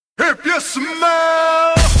If you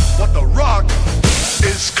smell what the rock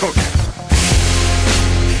is cooking.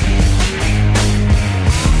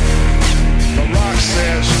 The rock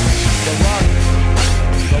says, the rock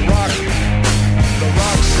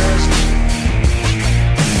says.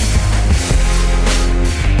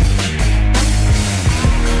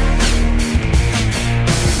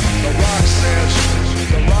 The rock says,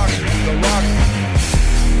 the rock.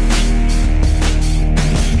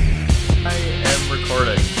 I am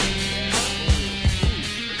recording.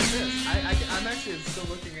 I'm actually still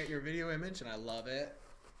looking at your video image and I love it.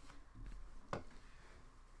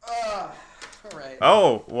 Alright.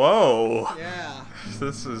 Oh, whoa. Yeah.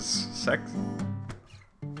 This is sex.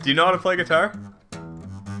 Do you know how to play guitar?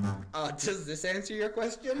 Does this answer your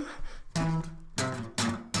question?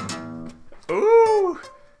 Ooh.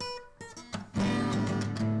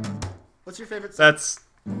 What's your favorite song?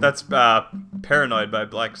 That's Paranoid by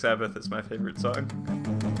Black Sabbath is my favorite song.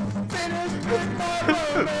 Finished with my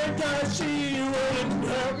woman, 'cause she wouldn't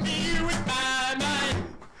hurt me with my mind.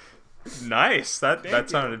 Nice. That Thank you.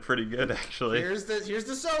 sounded pretty good actually. Here's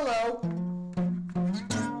the solo.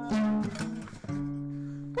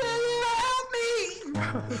 Will you help me?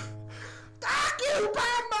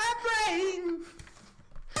 Occupy my brain.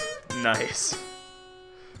 Nice.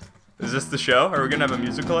 Is this the show? Are we gonna have a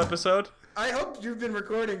musical episode? I hope you've been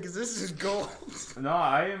recording because this is gold. No,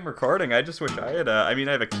 I am recording. I just wish I had I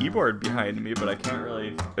have a keyboard behind me, but I can't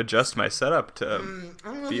really adjust my setup to I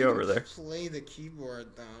don't know be if you over can there. Play the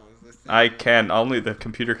keyboard though. is the thing. I can. Only the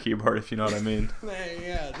computer keyboard, if you know what I mean.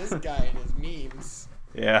 Yeah, this guy and his memes.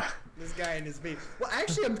 Yeah. This guy and his memes. Well,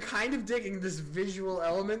 actually, I'm kind of digging this visual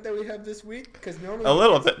element that we have this week because normally A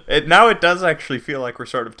little bit. Now it does actually feel like we're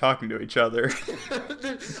sort of talking to each other, I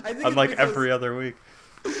think unlike it's because, every other week.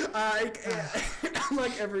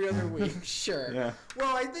 unlike every other week. Sure. Yeah.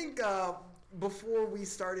 Well, I think before we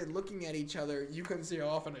started looking at each other, you couldn't see how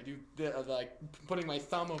often I do like putting my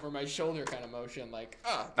thumb over my shoulder kind of motion, like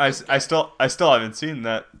I still haven't seen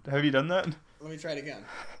that. Have you done that? Let me try it again.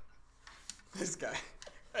 This guy.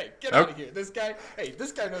 Hey, get out of here. This guy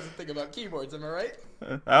knows a thing about keyboards, am I right?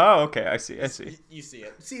 Oh, okay. I see. You see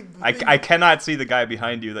it. See, I cannot see the guy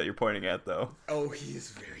behind you that you're pointing at, though. Oh, he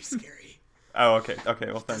is very scary. Oh, okay. Okay,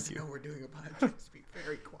 well, thank Doesn't you. know we're doing a podcast. Be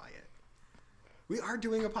very quiet. We are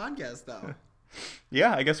doing a podcast, though.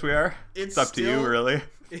 Yeah, I guess we are. It's up to you, really.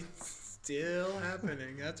 It's still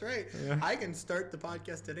happening. That's right. Yeah. I can start the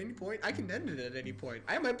podcast at any point. I can end it at any point.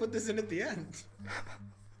 I might put this in at the end.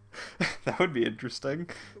 That would be interesting.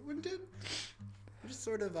 Wouldn't it? I'm just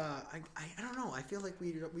sort of, I don't know. I feel like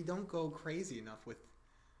we don't go crazy enough with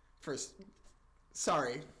first.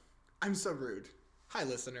 Sorry. I'm so rude. Hi,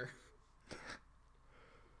 listener.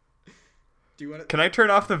 Do you want to? Can I turn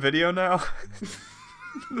off the video now?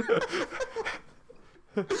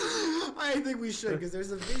 I think we should, because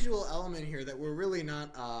there's a visual element here that we're really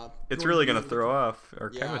not. It's really gonna throw off our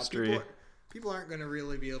Yeah, chemistry. People aren't gonna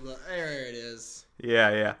really be able to. There it is.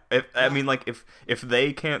 Yeah. If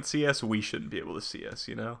they can't see us, we shouldn't be able to see us.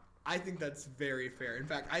 You know. I think that's very fair. In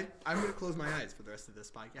fact, I'm gonna close my eyes for the rest of this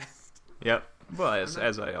podcast. Yep. Well, as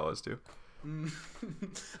I always do.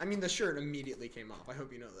 I mean, the shirt immediately came off. I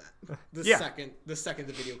hope you know that. The Yeah. second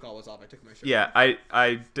the video call was off, I took my shirt off. Yeah,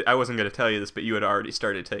 I wasn't gonna tell you this, but you had already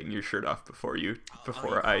started taking your shirt off before yeah.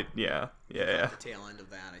 The tail end of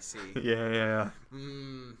that, I see. Yeah.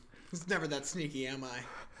 It's never that sneaky, am I?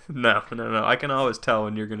 No. I can always tell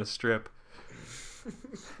when you're gonna strip.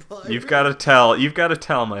 Well, You've got to tell. You've got to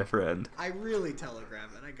tell, my friend. I really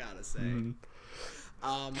telegraph it, I gotta say.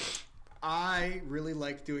 I really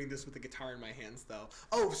like doing this with the guitar in my hands, though.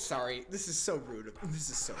 Oh, sorry. This is so rude.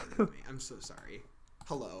 This is so rude of me. I'm so sorry.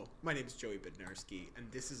 Hello. My name is Joey Bednarski,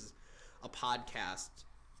 and this is a podcast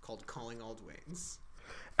called Calling All Dwaynes.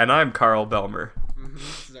 And I'm Carl Belmer.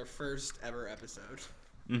 This is our first ever episode.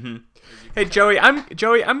 Hey, Joey.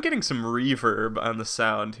 I'm getting some reverb on the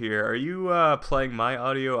sound here. Are you playing my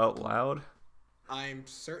audio out loud? I'm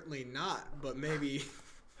certainly not, but maybe...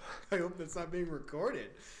 I hope that's not being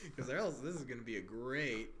recorded, because else this is going to be a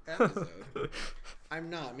great episode. I'm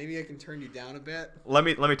not. Maybe I can turn you down a bit. Let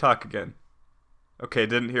me talk again. Okay,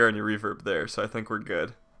 didn't hear any reverb there, so I think we're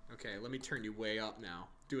good. Okay, let me turn you way up now.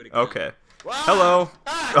 Do it again. Okay. Wow! Hello.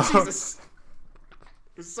 Jesus.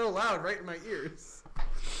 It's so loud right in my ears.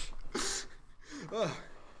 Oh.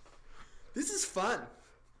 This is fun.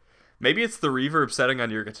 Maybe it's the reverb setting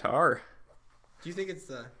on your guitar. Do you think it's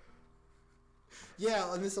the... Yeah,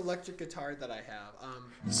 on this electric guitar that I have.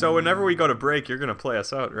 So whenever we go to break, you're gonna play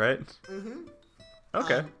us out, right?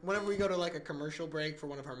 Okay. Whenever we go to like a commercial break for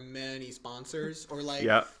one of our many sponsors, or like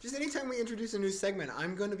Yeah. just anytime we introduce a new segment,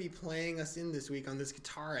 I'm going to be playing us in this week on this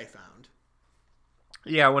guitar I found.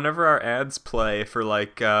 Yeah, whenever our ads play for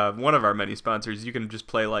like one of our many sponsors, you can just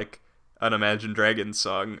play like an Imagine Dragons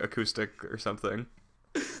song, acoustic or something.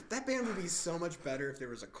 That band would be so much better if there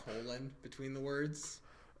was a colon between the words.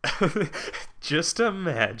 Just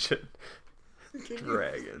imagine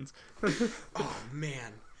dragons. Oh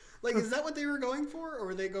man. Like, is that what they were going for, or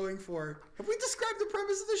were they going for? Have we described the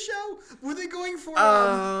premise of the show? Were they going for?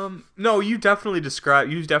 No, you definitely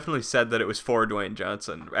described. You definitely said that it was for Dwayne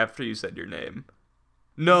Johnson after you said your name.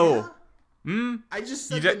 No. Yeah? I just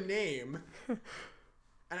said the name, and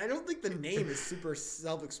I don't think the name is super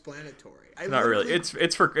self-explanatory. Not really. It's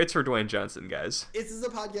for Dwayne Johnson, guys. This is a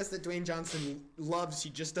podcast that Dwayne Johnson loves.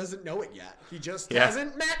 He just doesn't know it yet. He just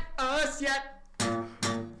hasn't met us yet.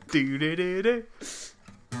 Do.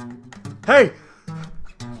 Hey!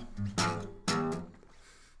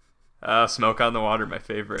 Smoke on the Water, my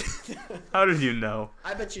favorite. How did you know?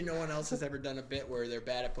 I bet you no one else has ever done a bit where they're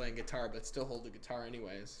bad at playing guitar but still hold the guitar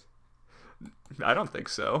anyways. I don't think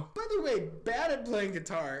so. By the way, bad at playing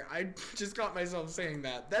guitar, I just caught myself saying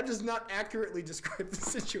that. That does not accurately describe the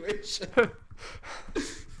situation.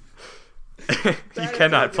 You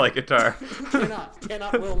cannot play guitar.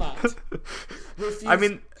 Cannot, will not. Refuse. I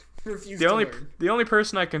mean... Refuse the only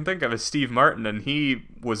person I can think of is Steve Martin, and he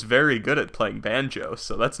was very good at playing banjo,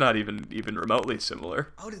 so that's not even remotely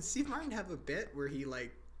similar. Oh, did Steve Martin have a bit where he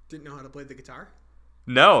like didn't know how to play the guitar?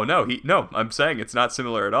 No, I'm saying it's not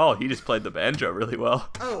similar at all. He just played the banjo really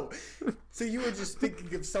well. Oh, so you were just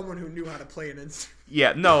thinking of someone who knew how to play an instrument?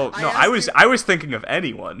 Yeah, no, I was thinking of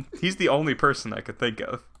anyone. He's the only person I could think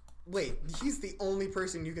of. Wait, he's the only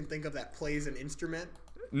person you can think of that plays an instrument?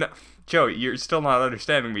 No, Joe, you're still not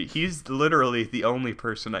understanding me. He's literally the only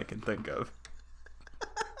person I can think of.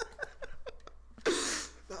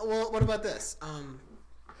 Well, what about this?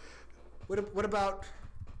 What about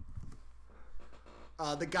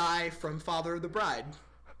the guy from Father of the Bride?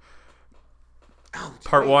 Oh,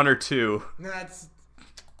 Part 1 or 2? That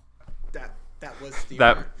was Steve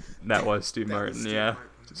Martin. That was Steve Martin, yeah.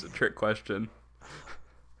 It's a trick question.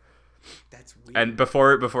 That's weird. And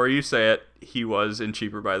before you say it, he was in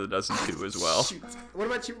Cheaper by the Dozen too as well. Shoot. What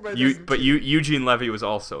about Cheaper by the Dozen? But Eugene Levy was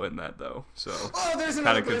also in that though, so there's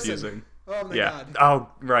another kind of confusing. Oh my god. Oh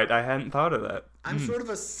right, I hadn't thought of that. I'm sort of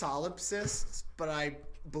a solipsist, but I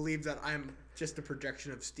believe that I'm just a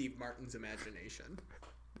projection of Steve Martin's imagination.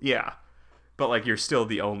 Yeah. But like you're still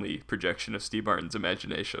the only projection of Steve Martin's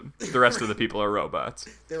imagination. The rest of the people are robots.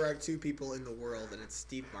 There are 2 people in the world, and it's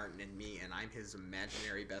Steve Martin and me, and I'm his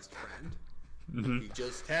imaginary best friend. Mm-hmm. He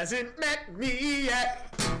just hasn't met me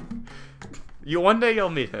yet. One day you'll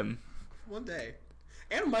meet him. One day.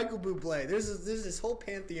 And Michael Bublé. There's this whole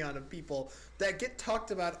pantheon of people that get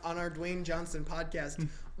talked about on our Dwayne Johnson podcast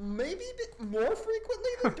maybe a bit more frequently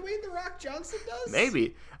than Dwayne "The Rock" Johnson does.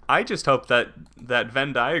 Maybe. I just hope that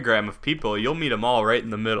Venn diagram of people, you'll meet them all right in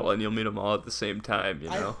the middle, and you'll meet them all at the same time, you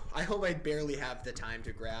know? I hope I barely have the time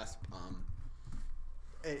to grasp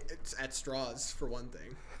it's at straws, for one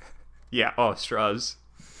thing. Yeah, straws.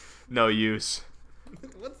 No use.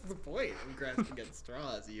 What's the point of grasping at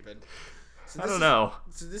straws, even? I don't know.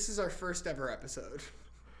 So this is our first ever episode.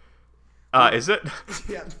 Is it?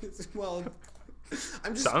 Yeah, well...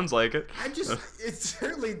 Sounds like it. It's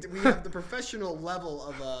certainly, we have the professional level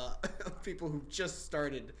of people who just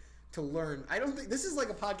started to learn. I don't think, this is like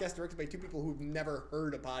a podcast directed by 2 people who've never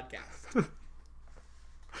heard a podcast.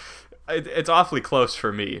 It's awfully close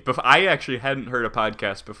for me. But I actually hadn't heard a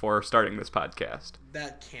podcast before starting this podcast.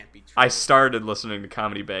 That can't be true. I started listening to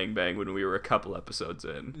Comedy Bang Bang when we were a couple episodes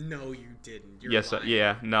in. No, you didn't. You're yes, lying.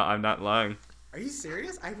 Yeah, no, I'm not lying. Are you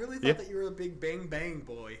serious? I really thought that you were a big Bang Bang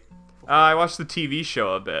boy. I watched the TV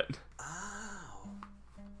show a bit. Oh.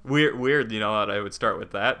 Weird, that I would start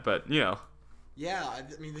with that, but, Yeah, I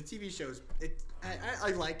mean, the TV show's... I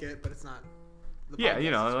like it, but it's not... Yeah,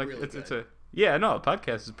 it's a... Yeah, no, the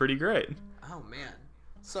podcast is pretty great. Oh, man.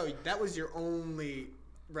 So that was your only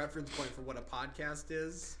reference point for what a podcast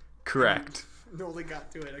is? Correct. You only got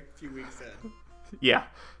to it a few weeks in. Yeah.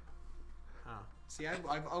 Oh. See,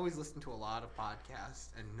 I've always listened to a lot of podcasts,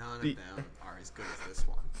 and none of them are as good as this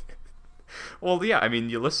one. Well, yeah, I mean,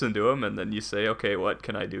 you listen to them, and then you say, okay, what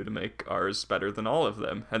can I do to make ours better than all of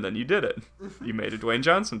them? And then you did it. You made a Dwayne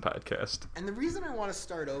Johnson podcast. And the reason I want to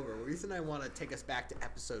start over, the reason I want to take us back to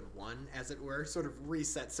episode 1, as it were, sort of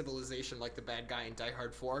reset civilization like the bad guy in Die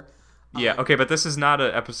Hard 4, Yeah, okay, but this is not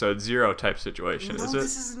an episode 0 type situation, No, is it?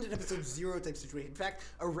 this isn't an episode 0 type situation. In fact,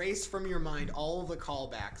 erase from your mind all of the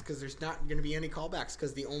callbacks, because there's not going to be any callbacks,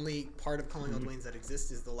 because the only part of Calling All Dwaynes that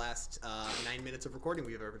exists is the last 9 minutes of recording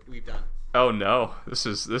we've done. Oh no, this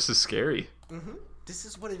is scary. Mm-hmm. This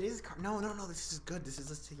is what it is. No, this is good. This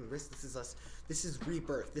is us taking risks. This is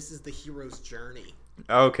rebirth. This is the hero's journey.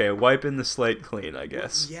 Okay, wiping the slate clean, I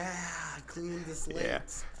guess. Yeah, clean the slates. Yeah.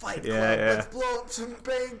 Fight Club. Yeah. Let's blow up some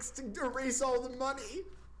banks to erase all the money.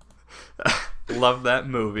 Love that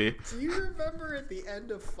movie. Do you remember at the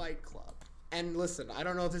end of Fight Club? And listen, I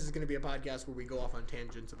don't know if this is going to be a podcast where we go off on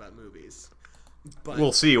tangents about movies. But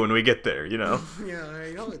We'll see when we get there, you know? yeah,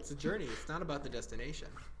 I know, it's a journey. It's not about the destination.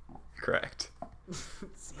 Correct.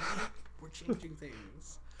 See? We're changing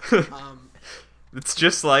things. It's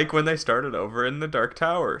just like when they started over in the Dark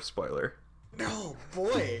Tower. Spoiler. Oh,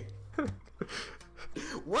 boy.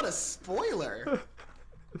 What a spoiler.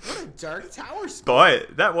 What a Dark Tower spoiler. Boy,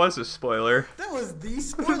 that was a spoiler. That was the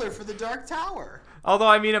spoiler for the Dark Tower. Although,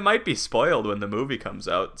 I mean, it might be spoiled when the movie comes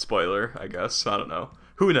out. Spoiler, I guess. I don't know.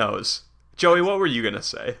 Who knows? Joey, what were you going to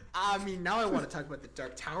say? I mean, now I want to talk about the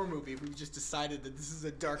Dark Tower movie. We just decided that this is a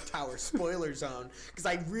Dark Tower spoiler zone.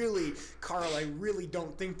 Because Carl, I really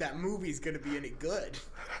don't think that movie's going to be any good.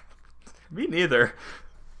 Me neither.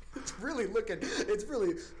 It's really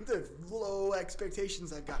the low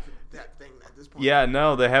expectations I've got for that thing at this point. Yeah,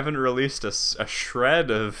 no, they haven't released a shred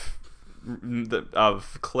of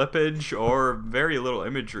clippage or very little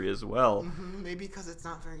imagery as well. Mm-hmm. Maybe because it's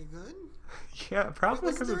not very good? Yeah,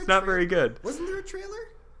 probably because it's not very good. Wasn't there a trailer?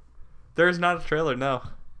 There's not a trailer, no.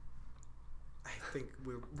 I think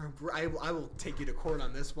I will take you to court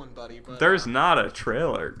on this one, buddy. But There's not a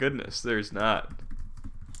trailer. Goodness, there's not.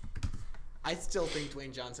 I still think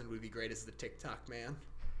Dwayne Johnson would be great as the TikTok man.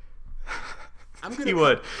 He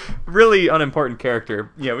would. Really unimportant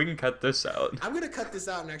character. Yeah, we can cut this out. I'm gonna cut this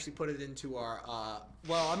out and actually put it into our.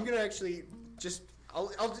 I'm gonna actually just.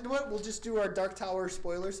 I'll you know what? We'll just do our Dark Tower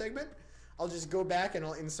spoiler segment. I'll just go back and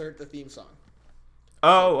I'll insert the theme song.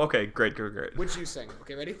 Oh, okay, great. Which you sing.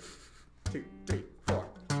 Okay, ready? 2, 3, 4.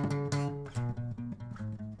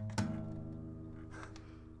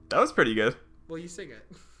 That was pretty good. Well, you sing it.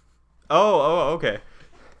 Oh, okay.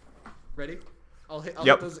 Ready? I'll hit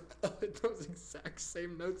those exact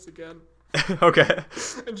same notes again. Okay.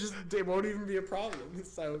 And they won't even be a problem.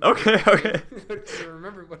 So Okay. I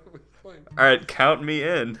remember what it was playing. All right, count me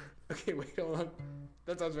in. Okay, wait, hold on.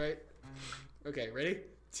 That sounds right. Okay, ready?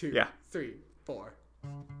 2, 3, 4.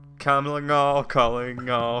 Calling all Dwaynes.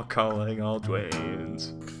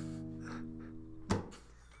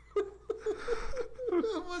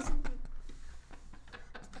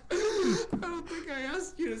 I don't think I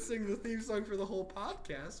asked you to sing the theme song for the whole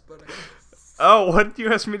podcast, but Oh, what did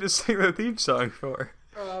you ask me to sing the theme song for?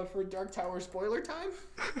 For Dark Tower spoiler time?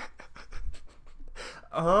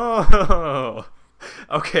 Oh.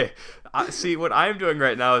 Okay. See, what I'm doing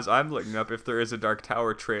right now is I'm looking up if there is a Dark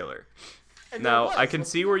Tower trailer. Now, I can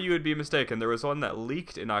see where you would be mistaken. There was one that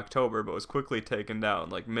leaked in October, but was quickly taken down,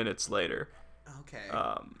 like, minutes later. Okay.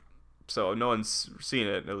 So no one's seen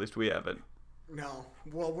it, at least we haven't. No.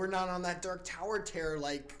 Well, we're not on that Dark Tower tear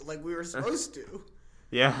like we were supposed to.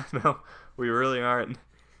 Yeah, no, we really aren't.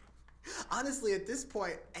 Honestly, at this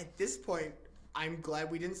point, I'm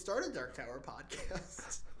glad we didn't start a Dark Tower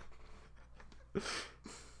podcast.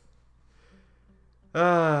 Okay.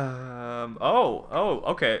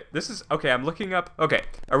 I'm looking up. Okay,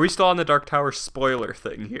 are we still on the Dark Tower spoiler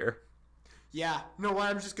thing here? Yeah. No,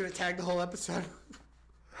 I'm just gonna tag the whole episode.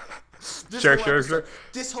 Sure.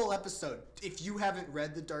 This whole episode. If you haven't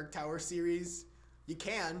read the Dark Tower series, you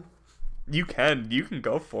can. You can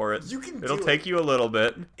go for it. It'll do take you a little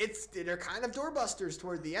bit. They're kind of doorbusters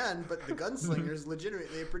toward the end, but The Gunslinger is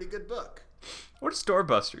legitimately a pretty good book. What does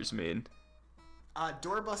doorbusters mean?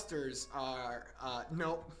 Doorbusters are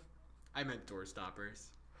nope. I meant door stoppers.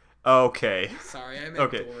 Okay. Sorry, I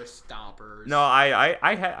meant door stoppers. No,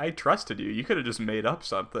 I trusted you. You could have just made up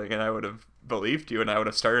something, and I would have believed you, and I would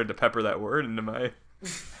have started to pepper that word into my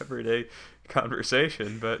everyday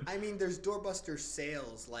conversation. But I mean, there's doorbuster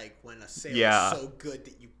sales, like when a sale is so good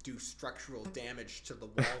that you do structural damage to the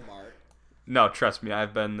Walmart. No, trust me,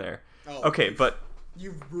 I've been there. Oh, okay, but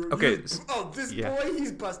this boy,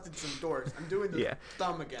 he's busted some doors. I'm doing the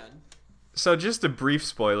thumb again. So just a brief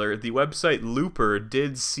spoiler, the website Looper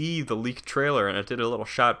did see the leaked trailer and it did a little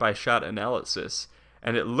shot-by-shot analysis.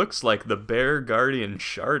 And it looks like the Bear Guardian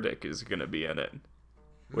Shardik is going to be in it.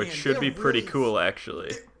 Which should be pretty cool,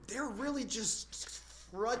 actually. They're really just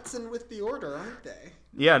frutzing with the order, aren't they?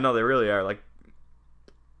 Yeah, no, they really are. Like,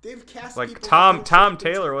 they've cast like people Tom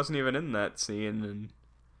Taylor wasn't even in that scene. And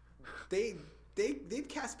They've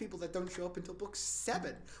cast people that don't show up until book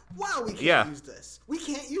 7. Wow, we can't use this. We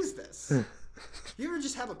can't use this. You ever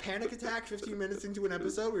just have a panic attack 15 minutes into an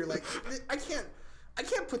episode where you're like, I can't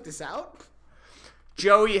put this out?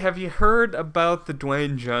 Joey, have you heard about the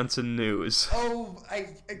Dwayne Johnson news? Oh,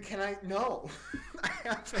 no. I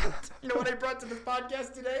haven't. You know what I brought to this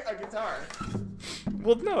podcast today? A guitar.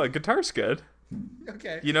 Well, no, a guitar's good.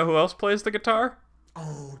 Okay. You know who else plays the guitar?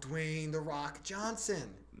 Oh, Dwayne "The Rock"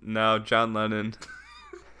 Johnson. No, John Lennon.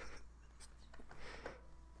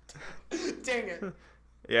 Dang it.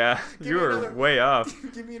 Yeah, you were way off.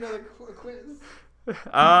 Give me another quiz.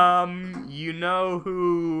 You know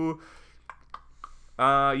who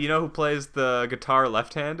plays the guitar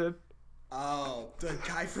left-handed? Oh, the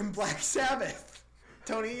guy from Black Sabbath.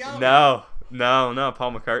 Tony Iommi. No,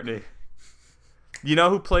 Paul McCartney. You know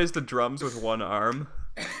who plays the drums with one arm?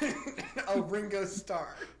 Oh, Ringo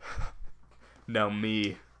Starr. No,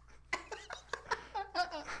 me.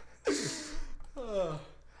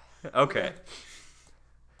 Okay.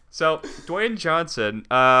 So, Dwayne Johnson,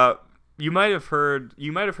 you might have heard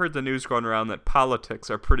the news going around that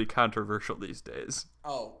politics are pretty controversial these days.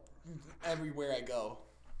 Oh, everywhere I go,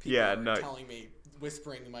 people are telling me,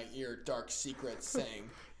 whispering in my ear, dark secrets,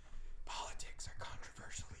 saying, politics are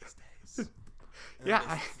controversial these days. And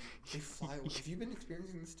they fly. Have you been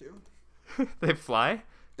experiencing this too? They fly?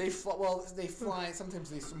 They fly.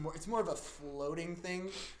 Sometimes it's more of a floating thing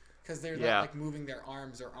because they're not like moving their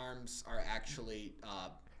arms. Their arms are actually,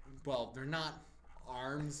 they're not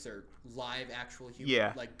arms. They're live, actual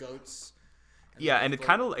human, like goats. And it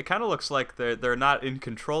kind of looks like they're not in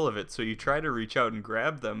control of it. So you try to reach out and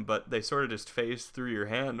grab them, but they sort of just phase through your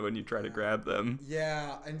hand when you try to grab them.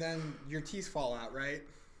 Yeah, and then your teeth fall out, right?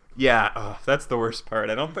 Yeah, that's the worst part.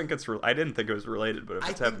 I don't think I didn't think it was related, but if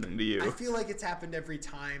it's happening to you, I feel like it's happened every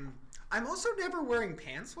time. I'm also never wearing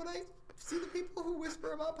pants when I see the people who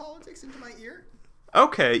whisper about politics into my ear.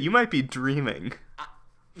 Okay, you might be dreaming. I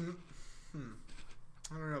don't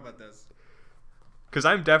know about this. Because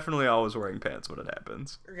I'm definitely always wearing pants when it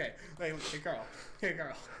happens. Okay, hey Carl.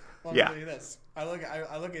 Let me tell you this. I look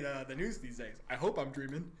at the news these days. I hope I'm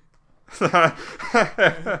dreaming.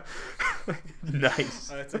 Nice.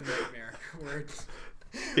 That's a nightmare.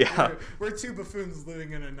 We're two buffoons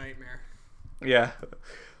living in a nightmare. Yeah.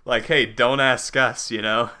 Like, hey, don't ask us, you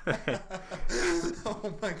know?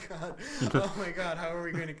 Oh my god, how are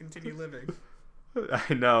we going to continue living?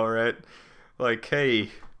 I know, right? Like,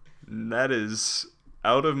 hey, that is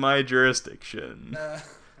out of my jurisdiction.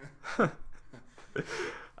 But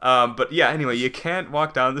yeah, anyway, you can't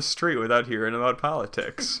walk down the street without hearing about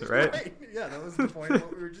politics, right? Right. Yeah, that was the point of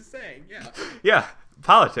what we were just saying. Yeah. Yeah,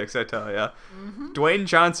 politics, I tell ya. Mm-hmm. Dwayne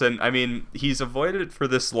Johnson, I mean, he's avoided it for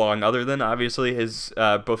this long, other than obviously his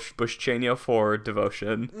Bush Cheney 04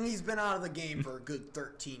 devotion. He's been out of the game for a good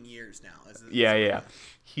 13 years now. Yeah.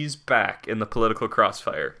 He's back in the political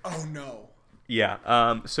crossfire. Oh no.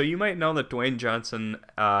 Yeah. So you might know that Dwayne Johnson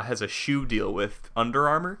has a shoe deal with Under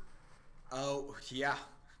Armour. Oh yeah.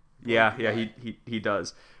 Yeah, he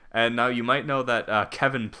does. And now you might know that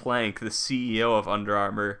Kevin Plank, the CEO of Under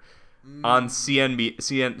Armour, on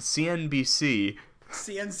CNBC.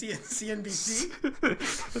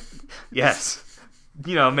 CNCNBC? Yes.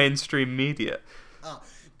 You know, mainstream media. Oh,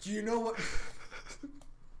 do you know what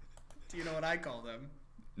I call them?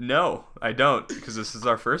 No, I don't, because this is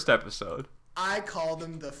our first episode. I call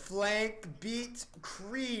them the Flank Beat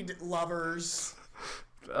Creed lovers.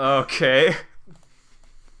 Okay.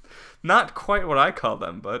 Not quite what I call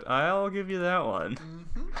them, but I'll give you that one.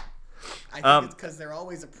 Mm-hmm. I think it's because they're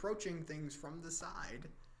always approaching things from the side.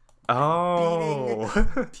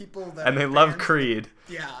 Oh. People that and they love Creed.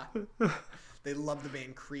 Yeah. They love the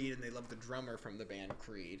band Creed, and they love the drummer from the band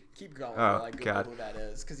Creed. Keep going while I Google who that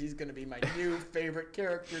is, because he's going to be my new favorite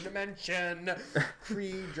character to mention.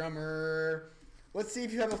 Creed drummer. Let's see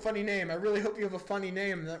if you have a funny name. I really hope you have a funny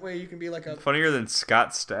name. That way you can be like a... Funnier than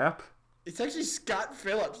Scott Stapp? It's actually Scott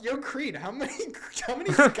Phillips. Yo, Creed, how many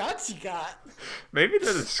Scots you got? Maybe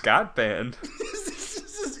they're the Scott band.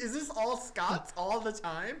 Is this all Scots all the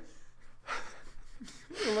time?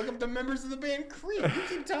 Look up the members of the band Creed. You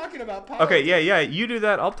keep talking about politics. Okay, yeah, you do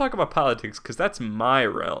that. I'll talk about politics, because that's my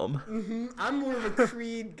realm. Mm-hmm. I'm more of a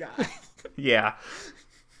Creed guy. Yeah.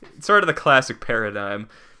 Sort of the classic paradigm.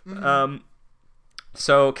 Mm-hmm.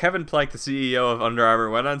 So Kevin Plank, the CEO of Under Armour,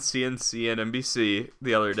 went on CNCNBC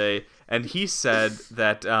the other day, and he said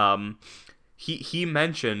that he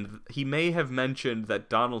may have mentioned that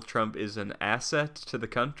Donald Trump is an asset to the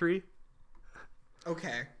country.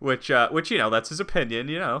 Okay. Which that's his opinion,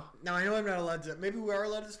 Now I know I'm not allowed to. Maybe we are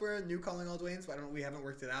allowed to swear. New calling all Dwaynes, but we haven't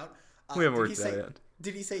worked it out. We haven't worked it out yet.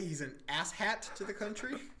 Did he say he's an asshat to the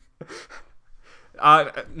country?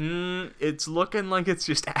 It's looking like it's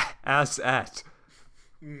just ass-at.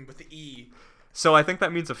 With the E. So I think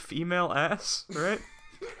that means a female ass, right?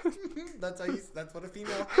 That's what a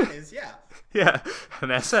female is, yeah. Yeah,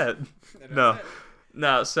 an asset. No. Asset.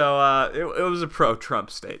 No, so it was a pro-Trump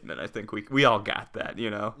statement. I think we all got that, you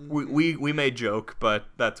know. Mm-hmm. We may joke, but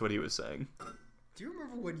that's what he was saying. Do you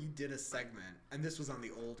remember when you did a segment, and this was on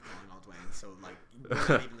the old Calling All Dwayne, so like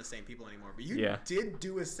we're not even the same people anymore, but you did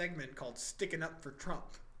do a segment called Sticking Up for Trump.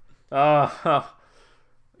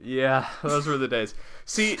 Yeah, those were the days.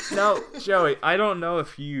 See, now, Joey, I don't know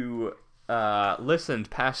if you listened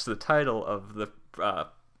past the title of the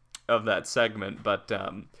of that segment, but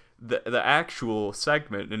the actual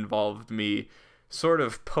segment involved me sort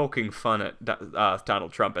of poking fun at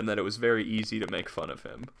Donald Trump, and that it was very easy to make fun of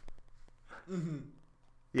him. Mm-hmm.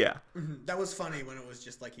 Yeah. Mm-hmm. That was funny when it was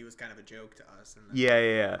just like he was kind of a joke to us. And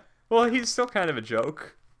Yeah. Well, he's still kind of a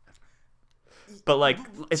joke. But like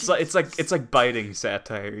it's like biting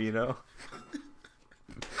satire, you know?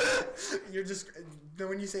 You're just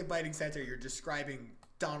when you say biting satire, you're describing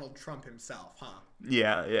Donald Trump himself, huh?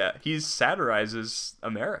 Yeah. He satirizes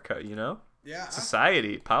America, you know? Yeah.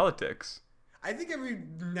 Society, politics. I think every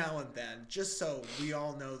now and then, just so we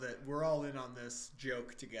all know that we're all in on this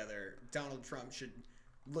joke together, Donald Trump should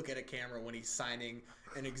look at a camera when he's signing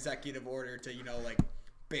an executive order to, you know, like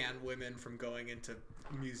ban women from going into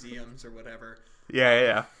museums or whatever.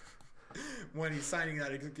 Yeah. When he's signing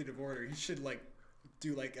that executive order, he should like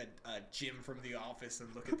do like a Jim from The Office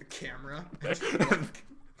and look at the camera.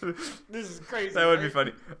 This is crazy. That would be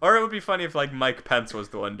funny. Or it would be funny if like Mike Pence was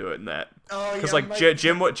the one doing that. Oh, because yeah, like Mike...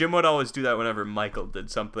 Jim would always do that whenever Michael did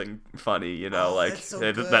something funny, you know, like so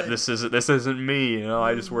that this isn't me, you know,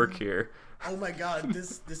 I just work here. Oh my God,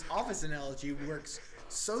 this Office analogy works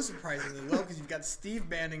so surprisingly well because you've got Steve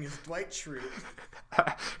Bannon as Dwight Schrute.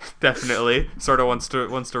 Definitely, sort of wants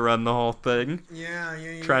to run the whole thing. Yeah.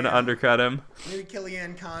 Trying to undercut him. Maybe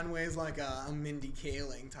Kellyanne Conway's like a Mindy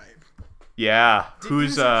Kaling type. Yeah, Didn't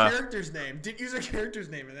use her character's name. Didn't use her character's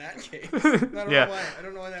name in that case. I don't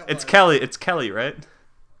know why that was. It's Kelly, right?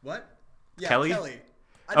 What? Yeah, Kelly. I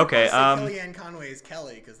don't okay. want to say Kellyanne Conway is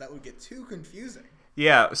Kelly because that would get too confusing.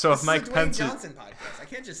 Yeah. So this if Mike is a Pence Dwayne Johnson podcast, I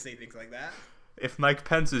can't just say things like that. If Mike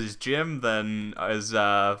Pence is Jim, then is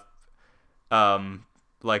like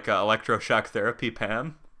electroshock therapy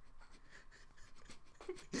Pam.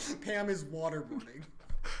 Pam is waterboarding.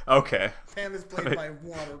 Okay. Pam is played by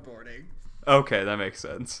waterboarding. Okay, that makes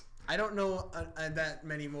sense. I don't know that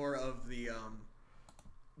many more of the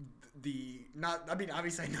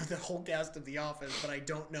obviously I know the whole cast of The Office, but I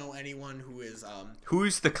don't know anyone who is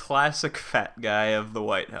Who's the classic fat guy of the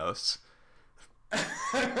White House?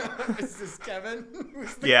 Is this Kevin?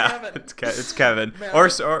 Who's the Kevin? It's Kevin. Man,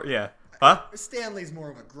 or yeah. Huh? Stanley's more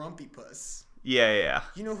of a grumpy puss. Yeah.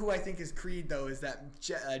 You know who I think is Creed though is that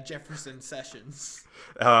Jefferson Sessions.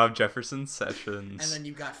 Jefferson Sessions. And then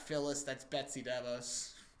you got Phyllis, that's Betsy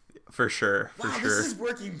DeVos. For sure. Wow, this is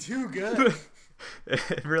working too good.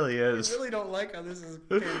 It really is. I really don't like how this is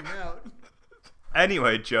panning out.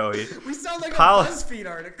 Anyway, Joey. We sound like a BuzzFeed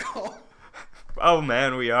article. Oh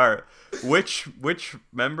man, we are. Which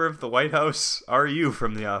member of the White House are you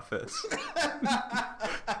from The Office?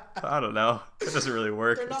 I don't know. It doesn't really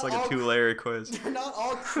work. It's like a 2-layer quiz. They're not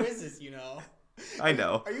all quizzes, you know. I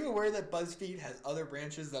know. Are you aware that BuzzFeed has other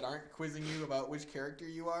branches that aren't quizzing you about which character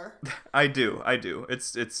you are? I do.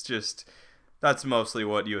 It's just that's mostly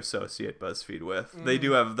what you associate BuzzFeed with. They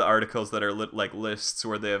do have the articles that are like lists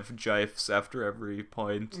where they have gifs after every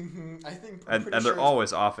point. Mm-hmm. I think, and they're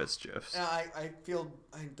always Office gifs. I feel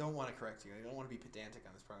I don't want to correct you. I don't want to be pedantic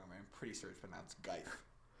on this program. I'm pretty sure it's pronounced Gif.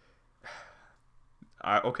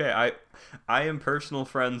 I am personal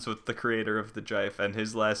friends with the creator of the GIF, and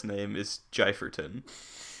his last name is Giferton.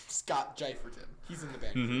 Scott Giferton. He's in the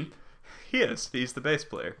band. Mm-hmm. He is. He's the bass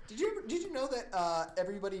player. Did you know that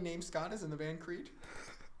everybody named Scott is in the band Creed?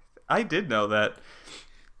 I did know that.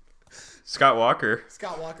 Scott Walker.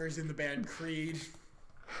 Scott Walker's in the band Creed.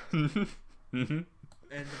 Mm-hmm. End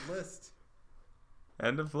of list.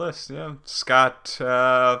 End of list. Yeah. Scott.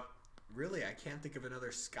 Really, I can't think of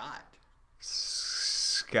another Scott.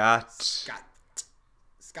 Scott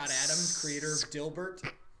Adams, creator of Dilbert.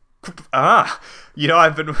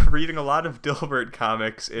 I've been reading a lot of Dilbert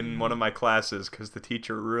comics in one of my classes because the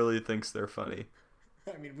teacher really thinks they're funny.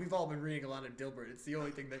 I mean, we've all been reading a lot of Dilbert. It's the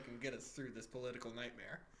only thing that can get us through this political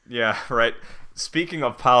nightmare. Yeah, right. Speaking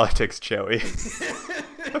of politics, Joey.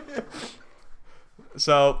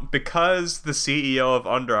 So, because the CEO of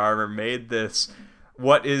Under Armour made this,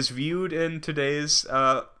 what is viewed in today's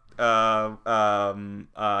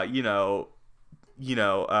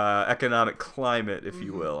economic climate, if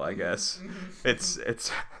you will, I guess. It's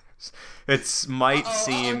might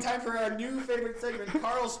seem. Time for our new favorite segment.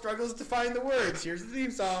 Carl struggles to find the words. Here's the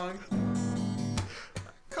theme song.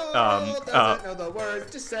 Carl doesn't know the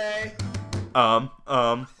words to say.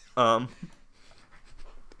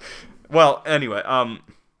 Well, anyway,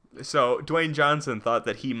 so Dwayne Johnson thought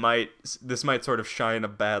that this might sort of shine a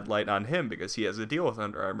bad light on him because he has a deal with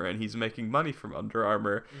Under Armour and he's making money from Under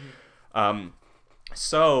Armour.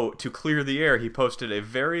 So to clear the air, he posted a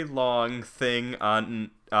very long thing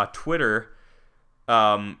on Twitter.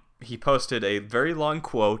 He posted a very long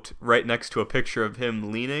quote right next to a picture of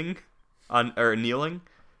him kneeling,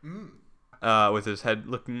 with his head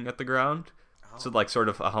looking at the ground. So like sort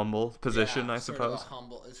of a humble position, I suppose.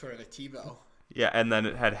 Sort of a TiVo. Yeah, and then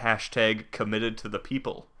it had hashtag committed to the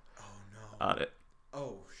people. Oh no. On it.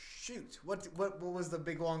 Oh shoot! What was the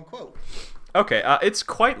big long quote? Okay, it's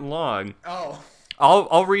quite long. Oh.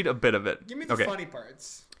 I'll read a bit of it. Give me the funny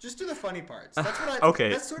parts. Just do the funny parts. That's what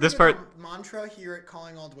okay. That's sort this of part mantra here at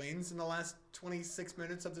Calling All Dwaynes in the last 26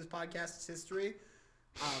 minutes of this podcast's history.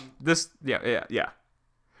 Yeah.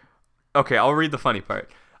 Okay, I'll read the funny part.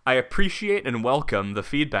 I appreciate and welcome the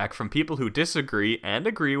feedback from people who disagree and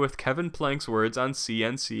agree with Kevin Plank's words on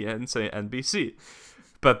CNCNBC.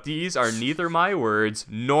 But these are neither my words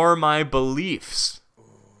nor my beliefs.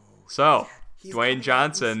 So, Dwayne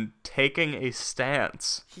Johnson taking a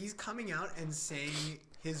stance. He's coming out and saying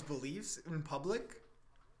his beliefs in public.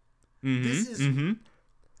 Mm-hmm.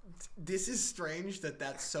 This is strange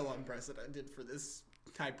that's so unprecedented for this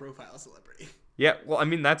high-profile celebrity. Yeah, well, I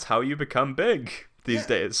mean, that's how you become big these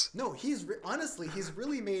days. No, he's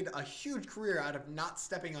really made a huge career out of not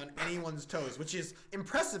stepping on anyone's toes, which is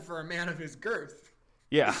impressive for a man of his girth.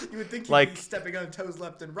 Yeah. You would think he'd be stepping on toes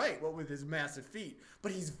left and right, what with his massive feet.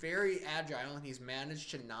 But he's very agile, and he's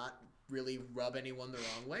managed to not really rub anyone the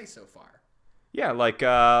wrong way so far. Yeah,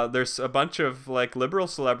 there's a bunch of, liberal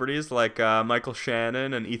celebrities like Michael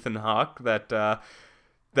Shannon and Ethan Hawke that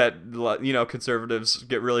conservatives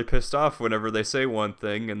get really pissed off whenever they say one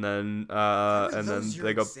thing, and then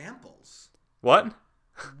they go. Examples? What?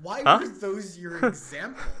 Why were those your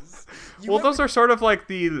examples? Those are sort of like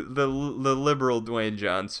the liberal Dwayne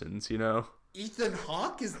Johnsons, you know. Ethan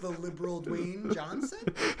Hawke is the liberal Dwayne Johnson?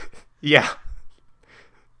 Yeah.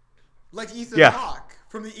 Like Ethan Hawke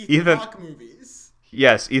from the Ethan Hawke movies.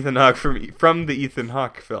 Yes, Ethan Hawke from the Ethan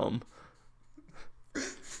Hawke film.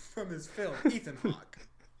 From his film, Ethan Hawke.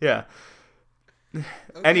 Yeah. Okay.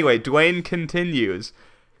 Anyway, Dwayne continues.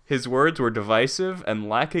 His words were divisive and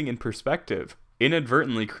lacking in perspective,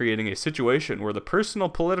 inadvertently creating a situation where the personal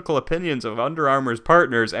political opinions of Under Armour's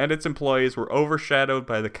partners and its employees were overshadowed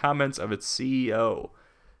by the comments of its CEO.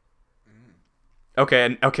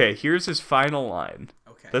 Okay, here's his final line.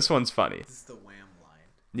 Okay. This one's funny. This is the wham line.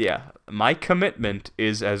 Yeah. My commitment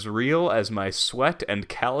is as real as my sweat and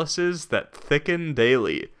calluses that thicken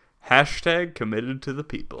daily. Hashtag committed to the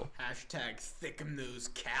people. Hashtag thicken those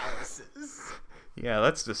calluses. Yeah,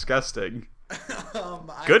 that's disgusting.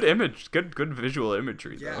 Good image, good visual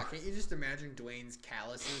imagery, though. Yeah, can't you just imagine Dwayne's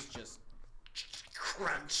calluses just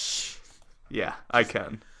crunch? Yeah, I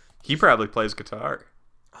can. He probably plays guitar.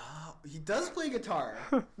 Oh, he does play guitar.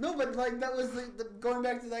 No, but that was the going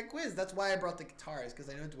back to that quiz. That's why I brought the guitars, because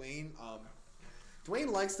I know Dwayne.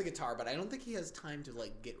 Dwayne likes the guitar, but I don't think he has time to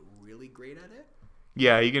get really great at it.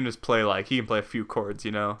 Yeah, he can just play he can play a few chords,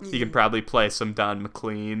 you know. He can probably play some Don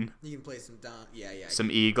McLean. He can play some yeah. Some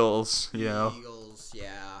Eagles, you know. Eagles,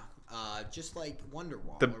 yeah. Just like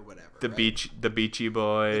Wonderwall or whatever. The Beachy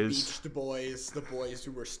Boys. The boys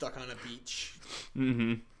who were stuck on a beach.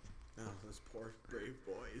 Mm-hmm. Oh, those poor brave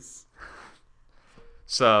boys.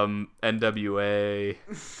 Some NWA.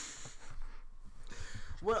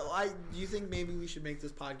 Well, do you think maybe we should make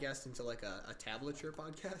this podcast into a tablature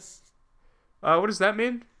podcast? What does that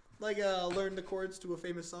mean? Learn the chords to a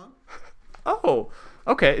famous song. Oh,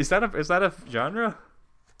 okay. Is that a genre?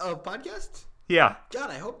 A podcast? Yeah.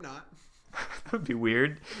 God, I hope not. That would be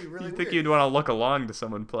weird. That'd be really You'd think weird. you'd want to look along to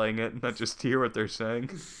someone playing it, and not just hear what they're saying.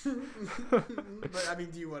 But I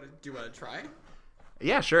mean, do you want to try?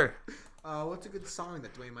 Yeah, sure. What's a good song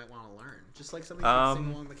that Dwayne might want to learn? Just like something you can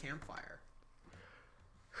sing along the campfire.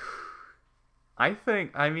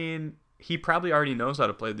 I mean, he probably already knows how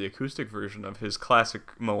to play the acoustic version of his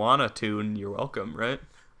classic Moana tune, You're Welcome, right?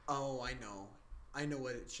 Oh, I know. I know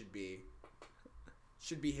what it should be.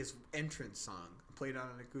 Should be his entrance song, played on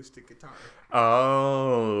an acoustic guitar.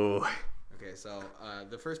 Oh. Okay, so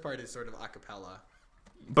the first part is sort of a cappella.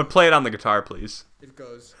 But play it on the guitar, please. It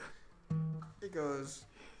goes...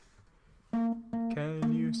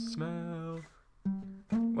 Can you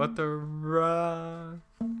what the Rock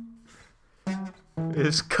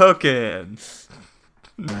is cooking.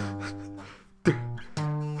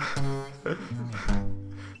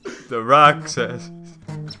 The Rock says.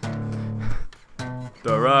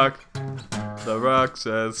 The Rock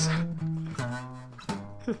says.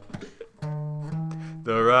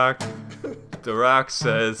 The Rock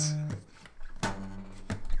says.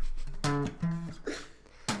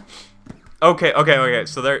 Okay.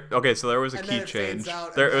 So there was a And key then it change. fades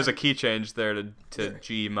out, There and was a then- key change there to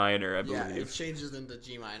G minor, I Yeah, believe. it changes into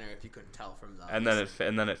G minor if you couldn't tell from the. And then it It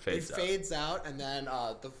fades out. fades out, and then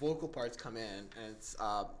the vocal parts come in, and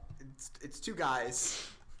it's two guys,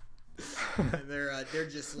 and they're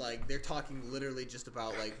just like they're talking literally just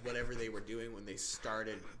about like whatever they were doing when they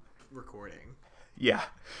started recording. Yeah.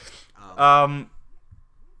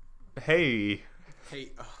 Hey.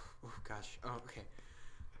 Hey, oh gosh, oh okay.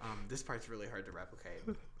 This part's really hard to replicate.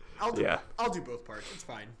 I'll do both parts. It's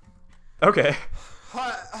fine. Okay.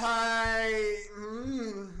 Hi.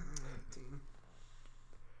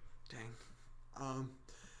 Dang.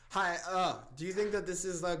 Hi. Do you think that this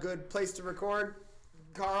is a good place to record,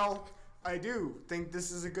 Carl? I do think this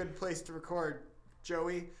is a good place to record,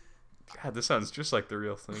 Joey. God, this sounds just like the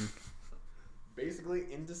real thing.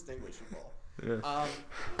 Basically indistinguishable. Yeah.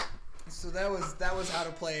 So that was how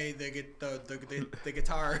to play the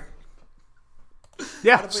guitar.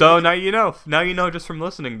 Yeah. So now you know. Now you know just from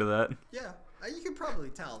listening to that. Yeah. You can probably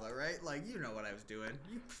tell though, right? Like you know what I was doing.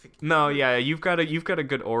 No, yeah, you've got a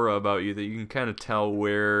good aura about you that you can kind of tell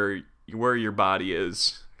where your body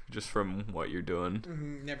is just from what you're doing.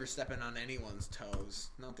 Mm-hmm. Never stepping on anyone's toes.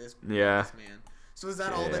 Not this. Yeah. Not this man. So is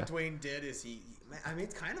that all Yeah. that Dwayne did? Is he? I mean,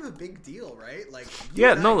 it's kind of a big deal, right? Like.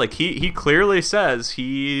 Yeah, no, like he clearly says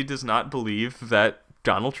he does not believe that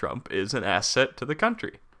Donald Trump is an asset to the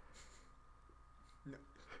country.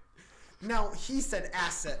 Now he said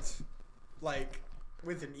asset, like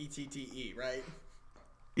with an ETTE, right?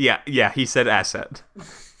 Yeah, he said asset.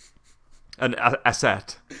 An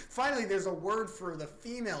asset. Finally, there's a word for the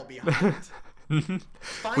female behind it.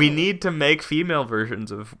 We need to make female versions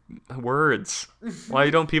of words. Why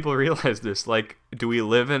don't people realize this? Like, do we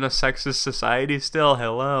live in a sexist society still?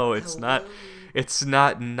 Hello, it's not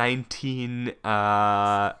 19 It's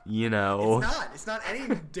not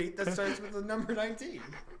any date that starts with the number 19.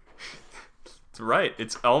 It's right.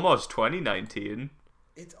 It's almost 2019.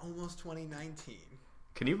 It's almost 2019.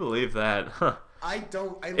 Can you believe that? Huh.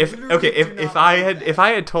 If I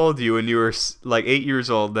had told you when you were like 8 years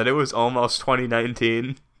old that it was almost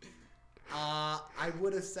 2019. I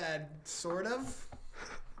would have said sort of.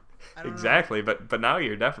 I don't Exactly, but now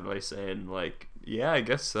you're definitely saying like, yeah, I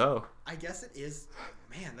guess so. I guess it is.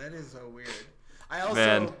 Man, that is so weird. I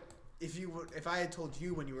also, if I had told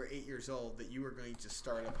you when you were 8 years old that you were going to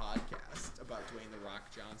start a podcast about Dwayne "The Rock"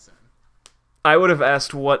 Johnson, I would have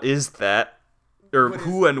asked, what is that? Or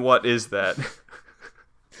who and what is that?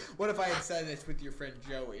 What if I had said it's with your friend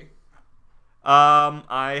Joey?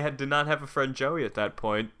 Did not have a friend Joey at that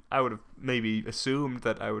point. I would have maybe assumed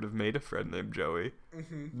that I would have made a friend named Joey.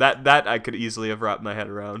 Mm-hmm. That I could easily have wrapped my head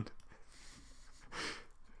around.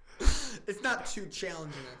 It's not too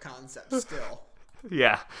challenging a concept still.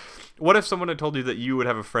 Yeah. What if someone had told you that you would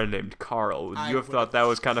have a friend named Carl? Would you have thought that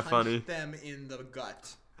was kind of funny? Them in the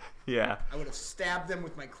gut. Yeah. I would have stabbed them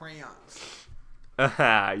with my crayons.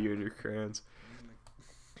 Aha, you and your crayons.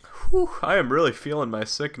 Whew, I am really feeling my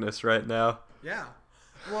sickness right now. Yeah.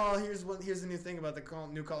 Well, here's the new thing about the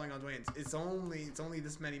new Calling on Dwayne. It's only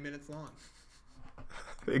this many minutes long.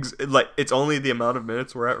 It's only the amount of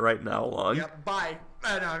minutes we're at right now long. Yep. Bye.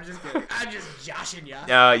 No, I'm just kidding. I'm just joshing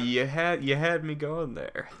ya. You had me going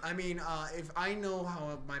there. I mean, if I know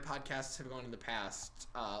how my podcasts have gone in the past,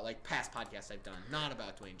 like past podcasts I've done, not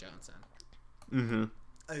about Dwayne Johnson. Mm-hmm.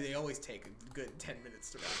 They always take a good 10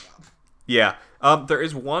 minutes to wrap up. Yeah. There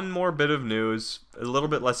is one more bit of news, a little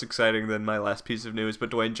bit less exciting than my last piece of news, but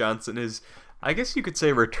Dwayne Johnson is, I guess you could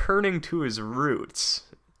say, returning to his roots.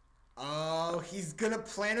 Oh, he's gonna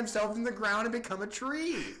plant himself in the ground and become a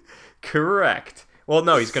tree. Correct. Well,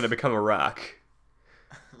 no, he's gonna become a rock.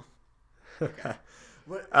 Okay.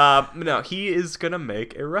 What? No, he is gonna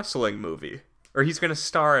make a wrestling movie. Or he's gonna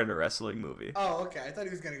star in a wrestling movie. Oh, okay. I thought he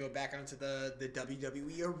was gonna go back onto the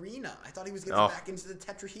WWE arena. I thought he was gonna go back into the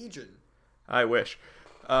tetrahedron. I wish.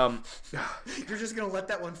 You're just gonna let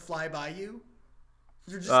that one fly by you?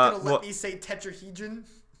 You're just gonna let me say tetrahedron?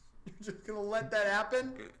 You're just gonna let that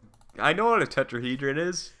happen? I know what a tetrahedron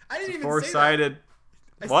is. I didn't even four-sided. say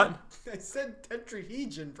that. What? I said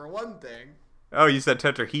tetrahedron for one thing. Oh, you said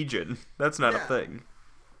tetrahedron. That's not a thing.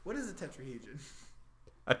 What is a tetrahedron?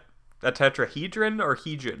 A tetrahedron or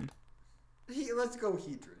hedron? Let's go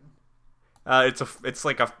hedron. It's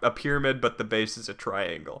like a pyramid, but the base is a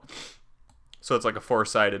triangle. So it's like a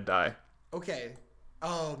 4-sided die. Okay.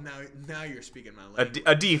 Oh, now you're speaking my language.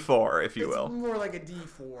 A D4, if you will. It's more like a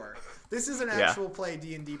D4. This is an actual play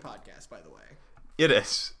D&D podcast, by the way. It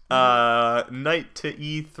is. Knight to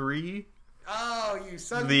E3. Oh, you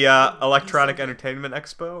son. The Electronic Entertainment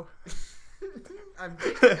Expo. I'm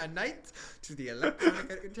taking a knight to the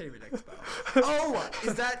Electronic Entertainment Expo. Oh,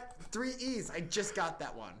 is that 3 E's? I just got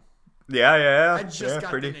that one. Yeah. I just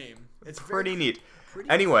got the name. It's pretty neat.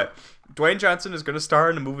 Anyway, Dwayne Johnson is going to star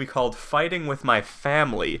in a movie called Fighting with My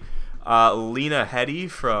Family. Lena Headey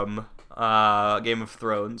from Game of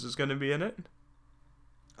Thrones is going to be in it.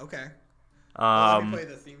 Okay. Let me play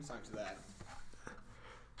the theme song to that.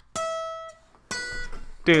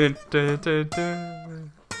 Dun, dun, dun,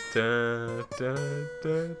 dun, dun, dun,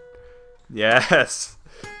 dun. Yes.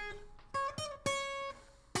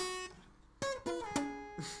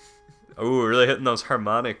 Ooh, we're really hitting those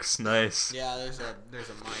harmonics. Nice. Yeah, there's a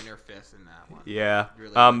minor fifth in that one. Yeah.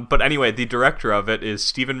 Really But anyway, the director of it is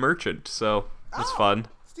Stephen Merchant, so it's fun.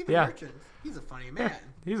 Stephen Merchant. He's a funny man.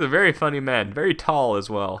 He's a very funny man. Very tall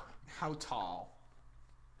as well. How tall?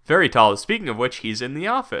 Very tall. Speaking of which, he's in The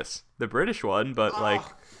Office, the British one, but like.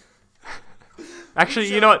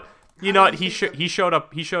 Actually, you know what? You know what? He showed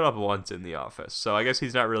up. He showed up once in The Office, so I guess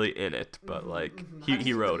he's not really in it. But like,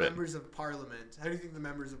 he wrote it. Members of Parliament. How do you think the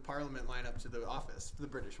members of Parliament line up to The Office, the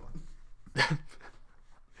British one?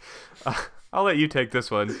 I'll let you take this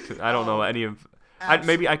one. I don't know any of.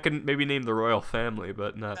 Maybe I can name the royal family,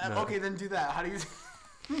 but not. Okay, then do that. How do you?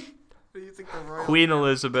 What do you think the royal? Queen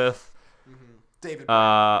Elizabeth. David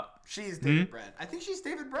Brent. She's David Brent. I think she's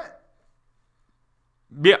David Brent.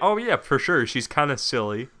 Yeah. Oh yeah, for sure. She's kind of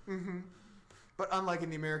silly. But unlike in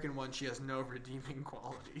the American one, she has no redeeming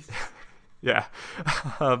qualities. Yeah.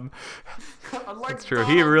 That's true.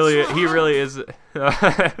 He really is.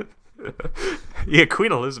 Yeah,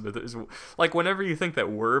 Queen Elizabeth is like whenever you think that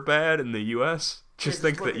we're bad in the U.S., just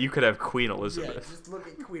think that you could have Queen Elizabeth. Yeah, just look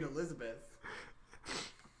at Queen Elizabeth.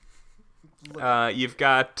 You've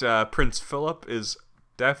got Prince Philip is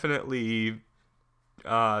definitely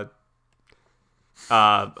the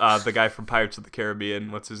guy from Pirates of the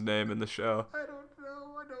Caribbean. What's his name in the show? I don't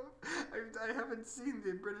know. I haven't seen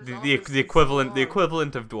the British. The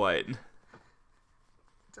equivalent of Dwight. I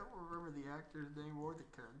don't remember the actor's name or the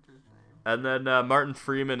character's name. And then Martin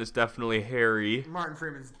Freeman is definitely Harry. Martin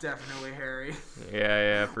Freeman's definitely Harry.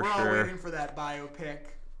 Yeah, for sure. We're all waiting for that biopic.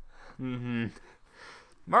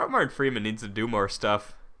 Martin Freeman needs to do more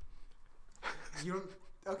stuff. You don't.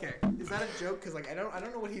 Okay, is that a joke? Because like I don't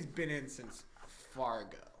know what he's been in since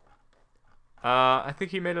Fargo. I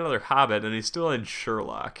think he made another Hobbit, and he's still in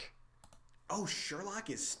Sherlock. Oh, Sherlock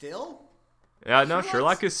is still? Yeah, no,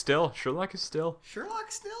 Sherlock is still. Sherlock still?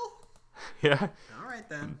 Yeah. All right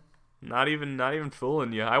then. Not even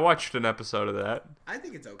fooling you. I watched an episode of that. I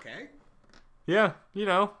think it's okay. Yeah,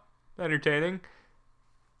 entertaining.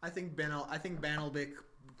 I think Banelbick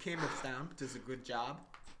Campbellstown does a good job.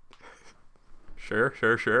 Sure.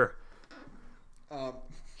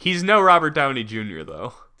 He's no Robert Downey Jr.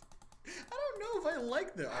 though. I don't know if I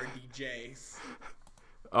like the RDJs.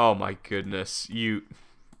 Oh my goodness, you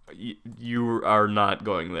are not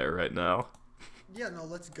going there right now. Yeah, no,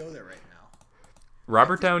 let's go there right now.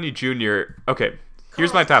 Robert Downey Jr. Okay,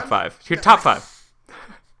 here's my top five. Top five.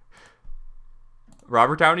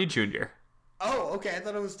 Robert Downey Jr. Oh, okay. I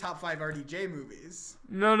thought it was top 5 RDJ movies.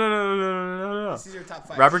 No. This is your top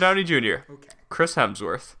 5. Robert Downey Jr. Okay. Chris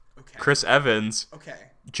Hemsworth. Okay. Chris Evans. Okay.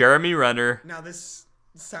 Jeremy Renner. Now this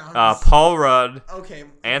sounds. Paul Rudd. Okay.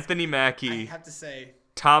 Anthony I Mackie. have to say.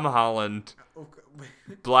 Tom Holland. Okay.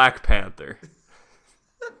 Black Panther.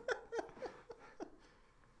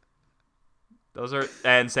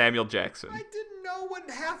 And Samuel Jackson. I didn't know what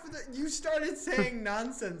half of the. You started saying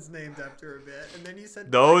nonsense names after a bit, and then you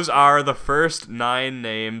said. Those are the first 9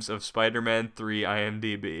 names of Spider-Man 3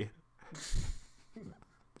 IMDb.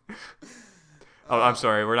 Oh, I'm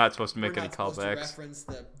sorry. We're not supposed to make any callbacks. To reference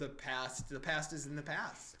the past. The past is in the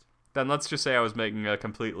past. Then let's just say I was making a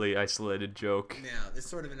completely isolated joke. Yeah, it's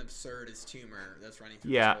sort of an absurdist humor that's running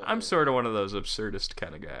through. Yeah, I'm sort of one of those absurdist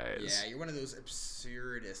kind of guys. Yeah, you're one of those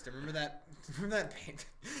absurdists. Remember that? Remember that paint?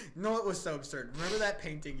 No, it was so absurd. Remember that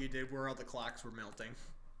painting you did where all the clocks were melting?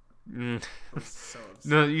 It was so absurd.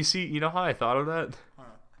 No, you know how I thought of that?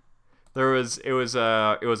 It was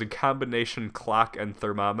a combination clock and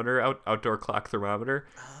thermometer, outdoor clock thermometer.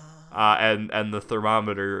 And the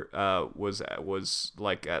thermometer was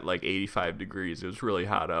like at like 85 degrees. It was really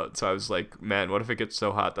hot out. So I was like, man, what if it gets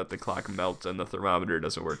so hot that the clock melts and the thermometer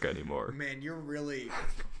doesn't work anymore? Man, you're really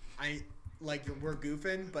like we're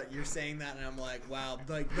goofing, but you're saying that, and I'm like, wow,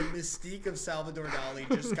 like the mystique of Salvador Dali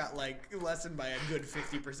just got like lessened by a good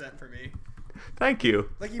 50% for me. Thank you.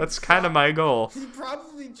 Like That's kind of my goal. He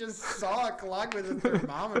probably just saw a clock with a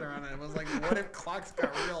thermometer on it and was like, what if clocks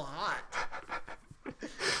got real hot?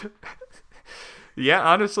 Yeah,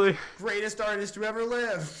 honestly. Greatest artist to ever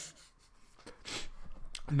live.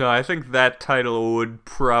 No, I think that title would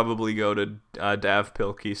probably go to Dav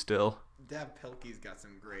Pilkey still. Dav Pilkey's got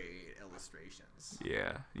some great illustrations.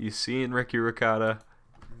 Yeah. You seen Ricky Ricotta?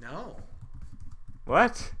 No.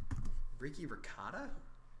 What? Ricky Ricotta?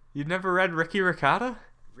 You've never read Ricky Ricotta?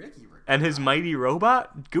 Ricky Ricotta. And His Mighty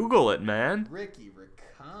Robot? Google it, man. Ricky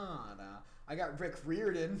Ricotta. I got Rick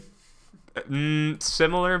Riordan.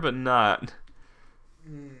 Similar, but not.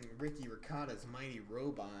 Ricky Ricotta's Mighty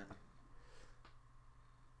Robot.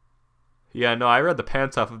 Yeah, no, I read the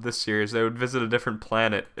pants off of this series. They would visit a different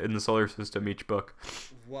planet in the solar system each book.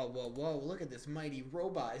 Whoa, whoa, whoa. Look at this Mighty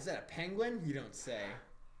Robot. Is that a penguin? You don't say.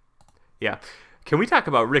 Yeah. Can we talk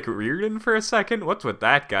about Rick Riordan for a second? What's with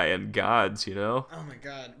that guy and gods, you know? Oh my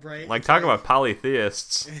god, right? Like, talk about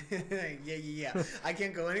polytheists. yeah. I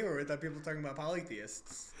can't go anywhere without people talking about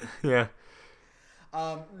polytheists. Yeah.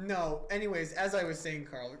 No. Anyways, as I was saying,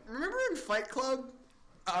 Carl, remember in Fight Club?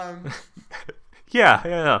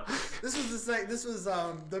 Yeah. This was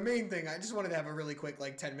the main thing. I just wanted to have a really quick,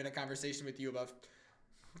 like, 10-minute conversation with you about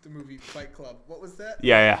the movie Fight Club. What was that?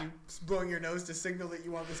 Yeah. You blowing your nose to signal that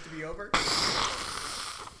you want this to be over?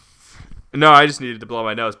 No, I just needed to blow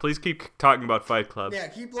my nose. Please keep talking about Fight Club. Yeah,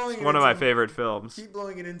 keep blowing it. It's one of my favorite films. Keep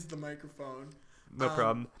blowing it into the microphone. No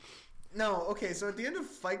problem. No, okay, so at the end of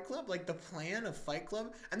Fight Club, like the plan of Fight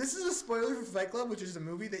Club, and this is a spoiler for Fight Club, which is a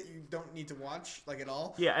movie that you don't need to watch, like, at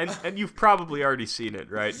all. Yeah, and you've probably already seen it,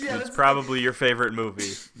 right? Yeah, it's probably your favorite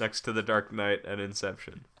movie, next to The Dark Knight and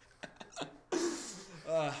Inception.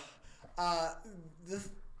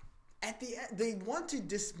 At the end, they want to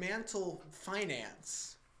dismantle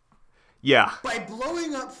finance. Yeah. By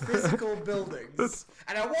blowing up physical buildings.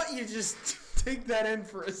 And I want you to just take that in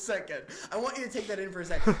for a second.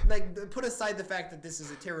 Like, put aside the fact that this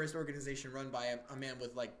is a terrorist organization run by a man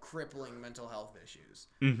with, like, crippling mental health issues.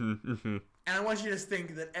 And I want you to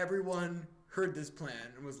think that everyone heard this plan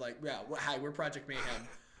and was like, yeah, hi, we're Project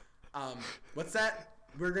Mayhem. What's that?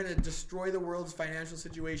 We're going to destroy the world's financial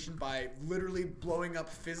situation by literally blowing up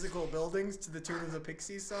physical buildings to the tune of the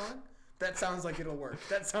Pixies song? That sounds like it'll work.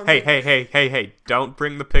 Hey, don't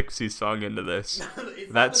bring the Pixies song into this.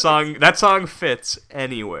 That song fits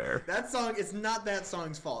anywhere. That song, it's not that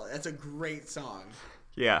song's fault. That's a great song.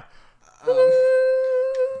 Yeah.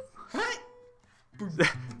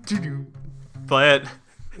 Play it.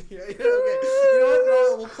 Yeah, okay. You know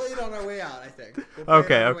what? We'll play it on our way out, I think.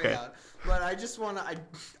 Okay. But I just want to,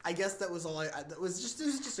 I guess that was all it was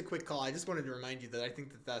just a quick call. I just wanted to remind you that I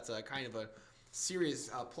think that that's a kind of a serious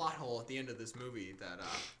plot hole at the end of this movie that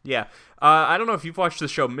Yeah. I don't know if you've watched the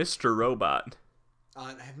show Mr. Robot.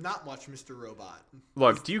 I have not watched Mr. Robot.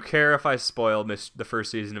 Look, do you care if I spoil the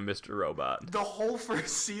first season of Mr. Robot? The whole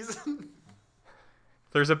first season?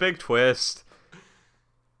 There's a big twist.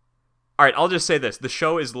 All right, I'll just say this. The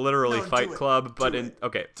show is literally Fight Club, but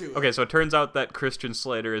Okay, so it turns out that Christian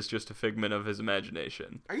Slater is just a figment of his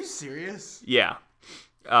imagination. Are you serious? Yeah.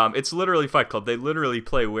 It's literally Fight Club. They literally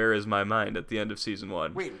play Where Is My Mind at the end of season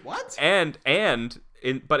 1. Wait, what?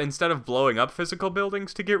 But instead of blowing up physical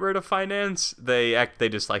buildings to get rid of finance, they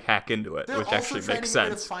just like hack into it, which actually makes sense.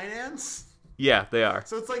 They're also trying to get rid of finance? Yeah, they are.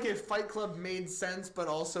 So it's like if Fight Club made sense, but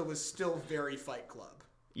also was still very Fight Club.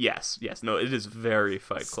 Yes. No, it is very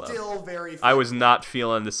Fight Club. Still very Fight Club. I was not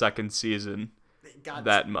feeling the second season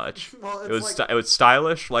that much. Well, it was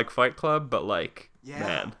stylish like Fight Club, but like,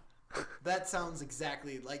 man. That sounds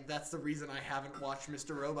exactly like that's the reason I haven't watched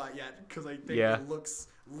Mr. Robot yet, because I think it looks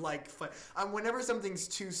like Fight. Whenever something's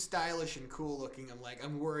too stylish and cool looking,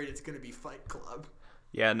 I'm worried it's gonna be Fight Club.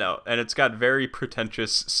 Yeah, no, and it's got very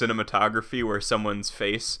pretentious cinematography where someone's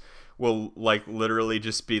face will like literally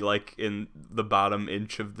just be like in the bottom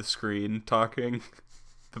inch of the screen talking,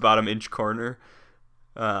 the bottom inch corner.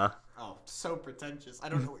 Oh, so pretentious. I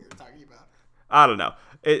don't know what you're talking about. I don't know.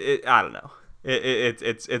 I don't know.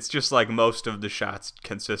 It's just like most of the shots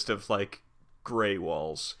consist of like gray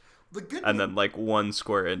walls, and then like 1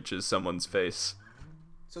 square inch is someone's face.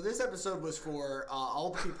 So this episode was for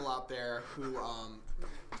all the people out there who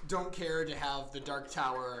don't care to have the Dark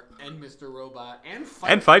Tower and Mr. Robot and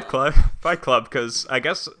Fight Club, because I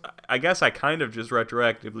guess I kind of just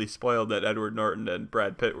retroactively spoiled that Edward Norton and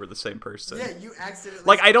Brad Pitt were the same person. Yeah, you accidentally.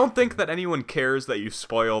 Like, I don't think that anyone cares that you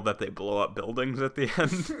spoil that they blow up buildings at the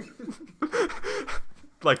end.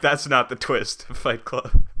 Like, that's not the twist of Fight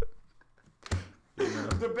Club.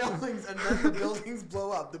 The buildings, and then the buildings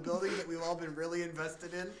blow up. The buildings that we've all been really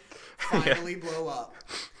invested in finally blow up.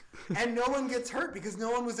 And no one gets hurt because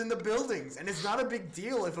no one was in the buildings. And it's not a big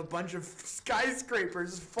deal if a bunch of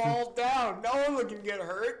skyscrapers fall down. No one can get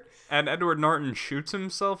hurt. And Edward Norton shoots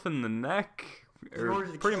himself in the neck. Or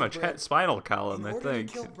pretty much spinal column, I think. In order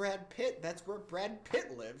to kill Brad Pitt, that's where Brad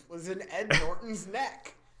Pitt lived, was in Ed Norton's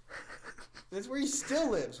neck. That's where he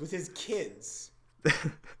still lives with his kids.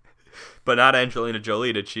 But not Angelina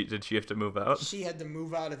Jolie. Did she have to move out? She had to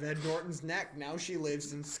move out of Ed Norton's neck. Now she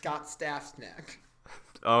lives in Scott Staff's neck.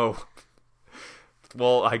 Oh.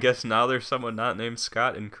 Well, I guess now there's someone not named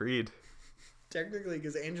Scott in Creed. Technically,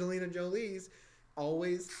 because Angelina Jolie's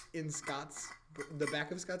always in the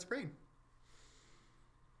back of Scott's brain.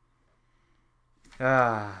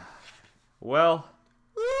 Ah. Well.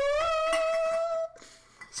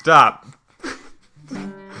 Stop.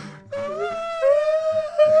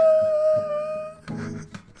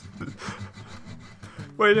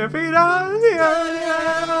 With your feet on the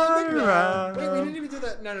ground. Wait, we didn't even do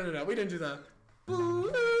that. No. We didn't do that.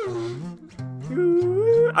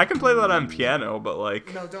 I can play that on piano, but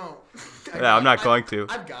like... No, don't. I'm not going to.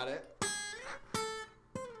 I've got it.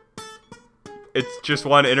 It's just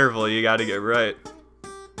one interval you gotta get right.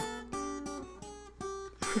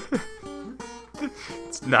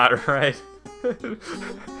 It's not right. With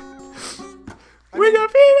your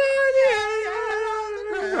feet on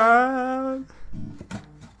the ground.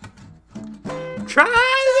 Try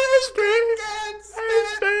the street and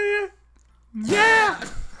stay. Yeah.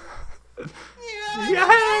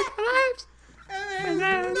 Yeah. Collapse. And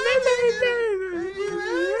then rest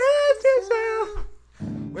yourself.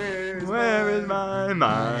 Where is my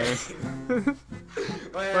mind?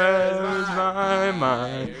 Where is my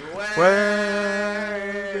mind?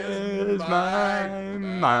 Where is my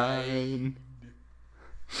mind?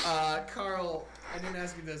 Carl, I didn't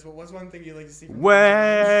ask you this, but what's one thing you'd like to see?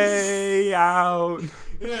 Way out in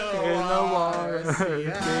the water,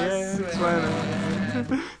 water,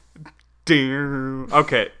 swimming.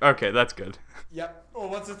 Okay, that's good. Yep. Well,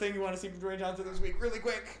 what's the thing you want to see from Dwayne Johnson this week? Really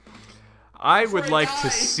quick. I would like to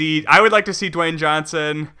see Dwayne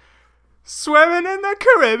Johnson swimming in the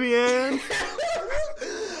Caribbean.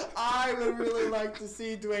 I would really like to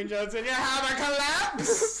see Dwayne Johnson have a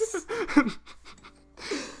collapse.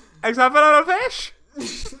 Except for the fish.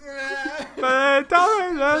 But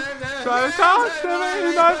try to talk to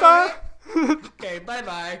me. Okay,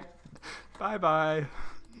 bye-bye. Bye-bye.